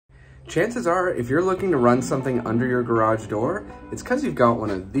Chances are, if you're looking to run something under your garage door, it's because you've got one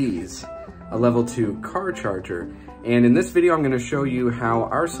of these, a level 2 car charger. And in this video, I'm going to show you how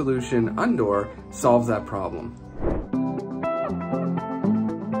our solution, UNDOR, solves that problem.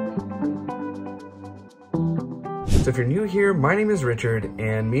 So if you're new here, my name is Richard,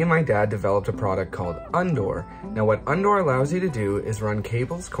 and me and my dad developed a product called UNDOR. Now what UNDOR allows you to do is run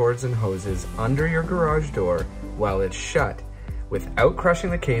cables, cords, and hoses under your garage door while it's shut, without crushing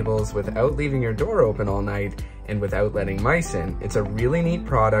the cables, without leaving your door open all night, and without letting mice in. It's a really neat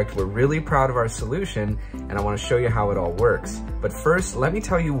product. We're really proud of our solution, and I want to show you how it all works. But first, let me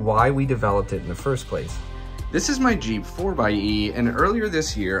tell you why we developed it in the first place. This is my Jeep 4xe, and earlier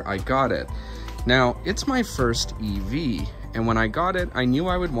this year, I got it. Now, it's my first EV, and when I got it, I knew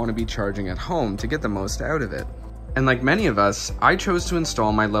I would want to be charging at home to get the most out of it. And like many of us, I chose to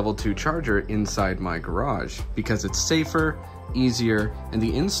install my level 2 charger inside my garage because it's safer, easier, and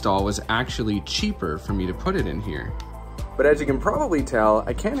the install was actually cheaper for me to put it in here. But as you can probably tell,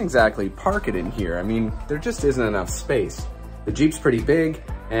 I can't exactly park it in here. I mean, there just isn't enough space. The Jeep's pretty big,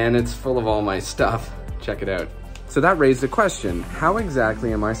 and it's full of all my stuff. Check it out. So that raised the question, how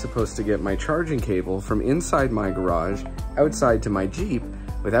exactly am I supposed to get my charging cable from inside my garage outside to my Jeep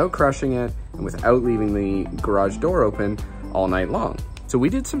without crushing it and without leaving the garage door open all night long? So we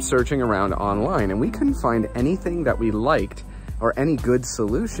did some searching around online, and we couldn't find anything that we liked or any good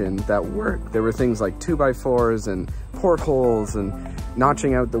solution that worked. There were things like 2x4s and portholes and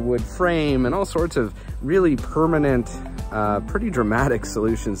notching out the wood frame and all sorts of really permanent, pretty dramatic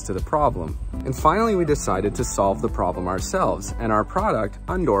solutions to the problem. And finally, we decided to solve the problem ourselves, and our product,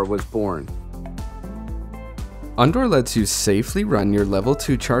 UNDOR, was born. UNDOR lets you safely run your level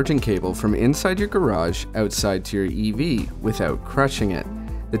 2 charging cable from inside your garage outside to your EV without crushing it.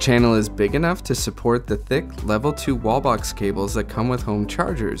 The channel is big enough to support the thick level 2 wallbox cables that come with home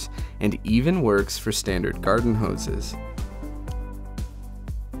chargers, and even works for standard garden hoses.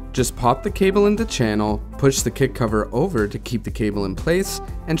 Just pop the cable in the channel, push the kick cover over to keep the cable in place,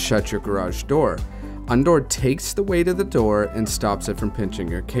 and shut your garage door. UNDOR takes the weight of the door and stops it from pinching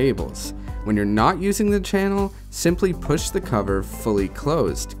your cables. When you're not using the channel, simply push the cover fully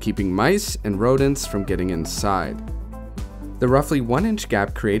closed, keeping mice and rodents from getting inside. The roughly 1-inch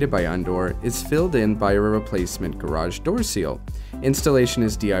gap created by UNDOR is filled in by a replacement garage door seal. Installation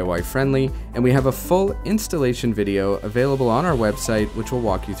is DIY friendly, and we have a full installation video available on our website which will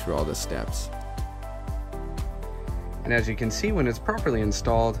walk you through all the steps. And as you can see, when it's properly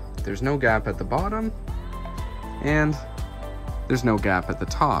installed, there's no gap at the bottom, and there's no gap at the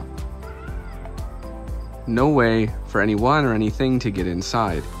top. No way for anyone or anything to get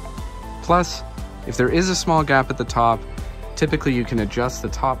inside. Plus, if there is a small gap at the top, typically you can adjust the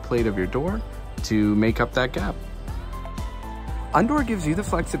top plate of your door to make up that gap. UNDOR gives you the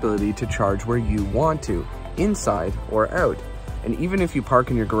flexibility to charge where you want to, inside or out. And even if you park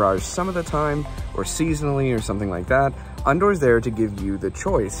in your garage some of the time, or seasonally or something like that, UNDOR's there to give you the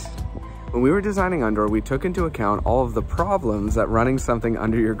choice. When we were designing UNDOR, we took into account all of the problems that running something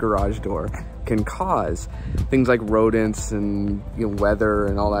under your garage door can cause. Things like rodents and weather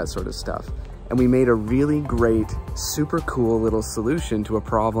and all that sort of stuff. And we made a really great, super cool little solution to a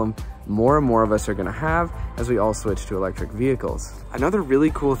problem more and more of us are gonna have as we all switch to electric vehicles. Another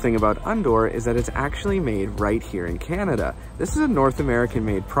really cool thing about UNDOR is that it's actually made right here in Canada. This is a North American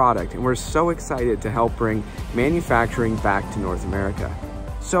made product, and we're so excited to help bring manufacturing back to North America.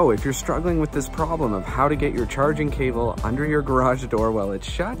 So if you're struggling with this problem of how to get your charging cable under your garage door while it's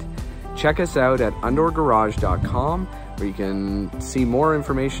shut, check us out at undorgarage.com, where you can see more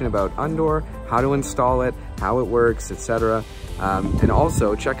information about UNDOR, how to install it, how it works, etc. And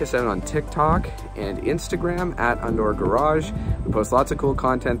also check us out on TikTok and Instagram at UNDORgarage. We post lots of cool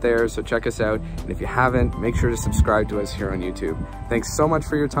content there, so check us out. And if you haven't, make sure to subscribe to us here on YouTube. Thanks so much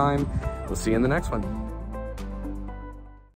for your time. We'll see you in the next one.